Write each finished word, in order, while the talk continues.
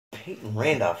Peyton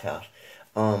Randolph house.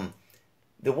 Um,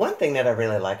 the one thing that I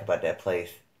really like about that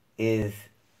place is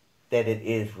that it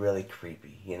is really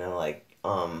creepy.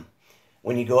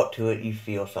 When you go up to it, you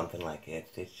feel something like it.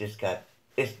 It's just got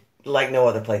it's like no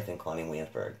other place in Colonial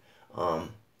Williamsburg. Um,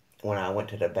 when I went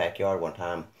to the backyard one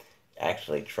time,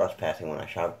 actually trespassing when I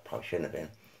probably shouldn't have been.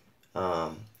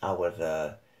 I was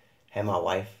had my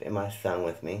wife and my son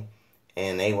with me,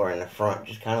 and they were in the front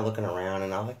just kind of looking around,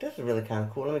 and I was like, this is really kind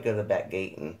of cool. Let me go to the back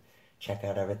gate and check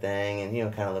out everything,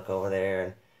 and kind of look over there.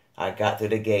 And I got through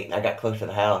the gate, and I got close to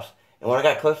the house. And when I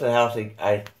got close to the house,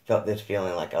 I felt this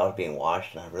feeling like I was being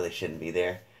watched, and I really shouldn't be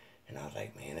there. And I was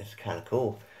like, man, this is kind of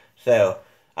cool. So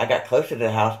I got closer to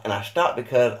the house, and I stopped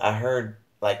because I heard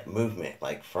like movement,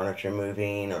 like furniture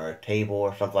moving or a table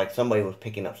or something, like somebody was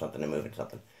picking up something and moving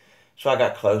something. So I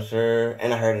got closer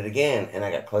and I heard it again and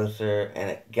I got closer and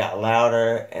it got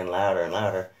louder and louder and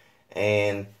louder.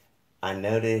 And I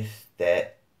noticed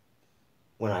that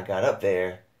when I got up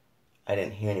there, I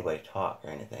didn't hear anybody talk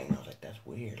or anything. And I was like, that's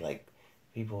weird. Like,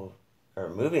 people are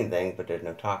moving things, but there's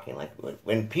no talking. Like,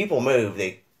 when people move,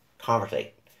 they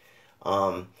conversate.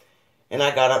 Um, and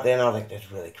I got up there and I was like,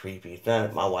 that's really creepy. So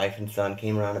my wife and son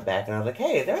came around the back and I was like,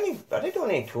 hey, are they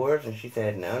doing any tours? And she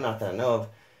said, no, not that I know of.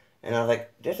 And I was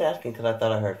like, just asking because I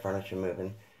thought I heard furniture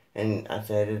moving. And I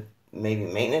said, is maybe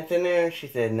maintenance in there? And she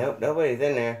said, nope, nobody's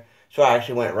in there. So I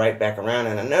actually went right back around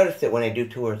and I noticed that when they do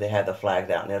tours, they have the flags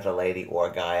out and there's a lady or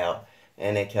a guy out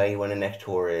and they tell you when the next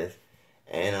tour is.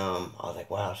 And I was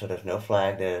like, wow, so there's no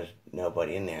flag, there's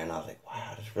nobody in there. And I was like,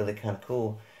 wow, that's really kind of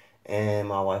cool. And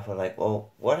my wife was like,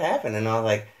 well, what happened? And I was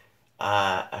like,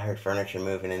 I heard furniture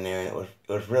moving in there, and it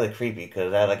was really creepy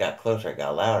because as I got closer, it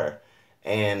got louder.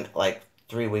 And like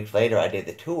 3 weeks later, I did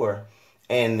the tour,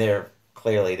 and they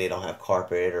don't have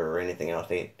carpet or anything else.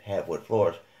 They have wood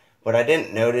floors, but I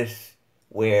didn't notice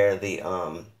where the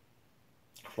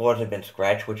floors had been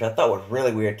scratched, which I thought was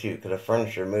really weird too, because the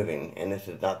furniture moving, and this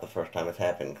is not the first time it's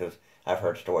happened, because I've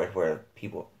heard stories where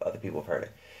other people have heard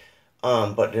it.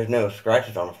 But there's no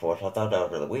scratches on the floor, so I thought that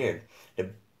was really weird.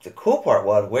 The cool part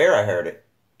was where I heard it,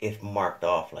 it's marked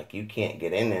off. Like, you can't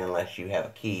get in there unless you have a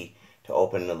key to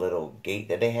open the little gate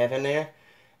that they have in there.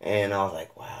 And I was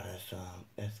like, wow,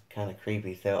 that's kind of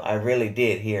creepy. So I really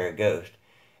did hear a ghost.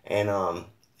 And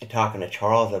talking to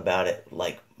Charles about it,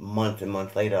 like months and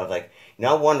months later, I was like,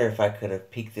 I wonder if I could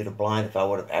have peeked through the blinds if I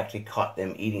would have actually caught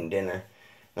them eating dinner.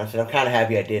 And I said, I'm kind of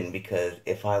happy I didn't, because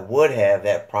if I would have,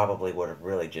 that probably would have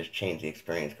really just changed the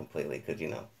experience completely. Because,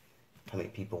 how many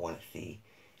people want to see,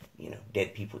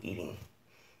 dead people eating?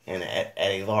 And at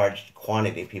a large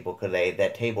quantity of people, because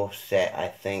that table set, I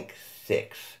think,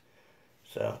 six.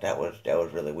 So that was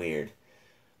really weird.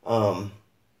 Um,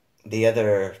 the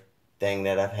other thing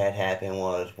that I've had happen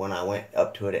was when I went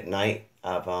up to it at night.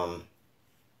 I've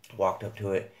walked up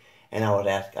to it, and I'd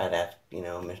ask,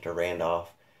 Mr.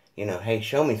 Randolph, hey,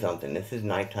 show me something. This is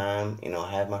nighttime.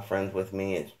 I have my friends with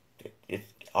me.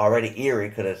 It's already eerie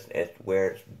because it's where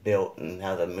it's built and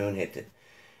how the moon hits it.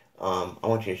 I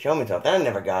want you to show me something. I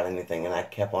never got anything, and I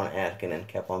kept on asking and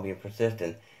kept on being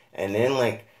persistent. And then,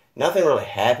 like, nothing really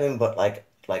happened, but like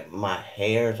my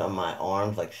hairs on my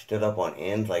arms like stood up on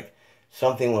ends, like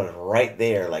something was right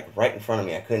there, like right in front of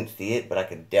me. I couldn't see it, but I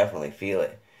could definitely feel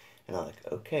it. And I was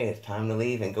like, okay, it's time to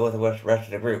leave and go with the rest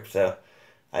of the group. So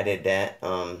I did that.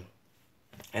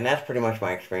 And that's pretty much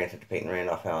my experience at the Peyton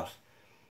Randolph house.